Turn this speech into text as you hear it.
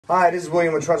Hi, this is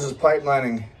William with Trusses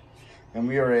Pipelining, and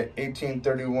we are at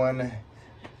 1831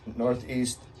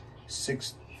 Northeast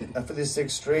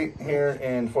 56th Street here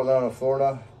in Fort Lauderdale,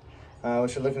 Florida.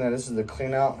 What you're looking at, this is the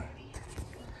clean out.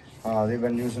 They've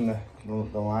been using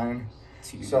the line.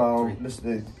 So this is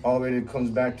the elevator comes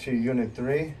back to unit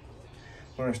 3.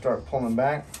 We're gonna start pulling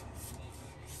back.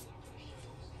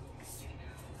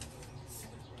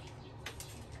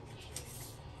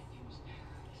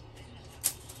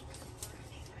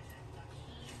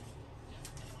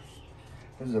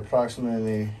 This is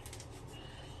approximately,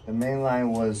 the main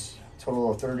line was a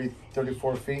total of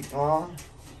 34 feet long.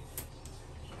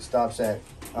 Stops at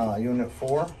unit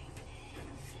 4.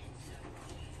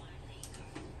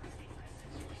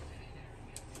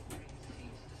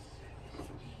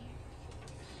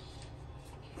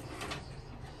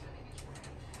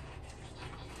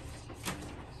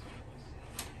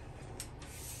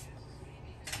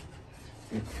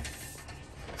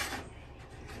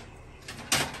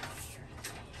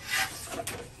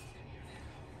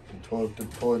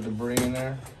 Toilet debris in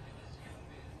there.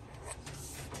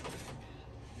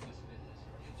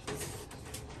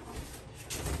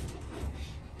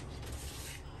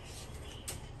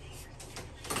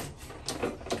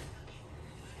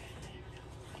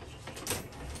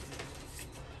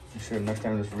 You should next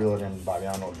time just reel it in, Bobby.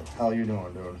 I don't know what the hell you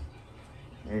doing, dude.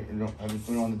 You don't,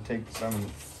 we don't want to take some.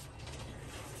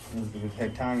 If you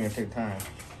take time, you take time.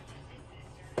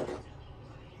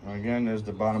 And again, there's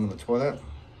the bottom of the toilet.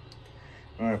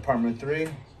 All right, apartment 3.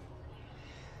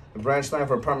 The branch line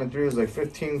for apartment 3 was like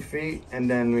 15 feet, and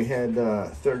then we had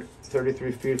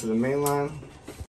 33 feet for the main line.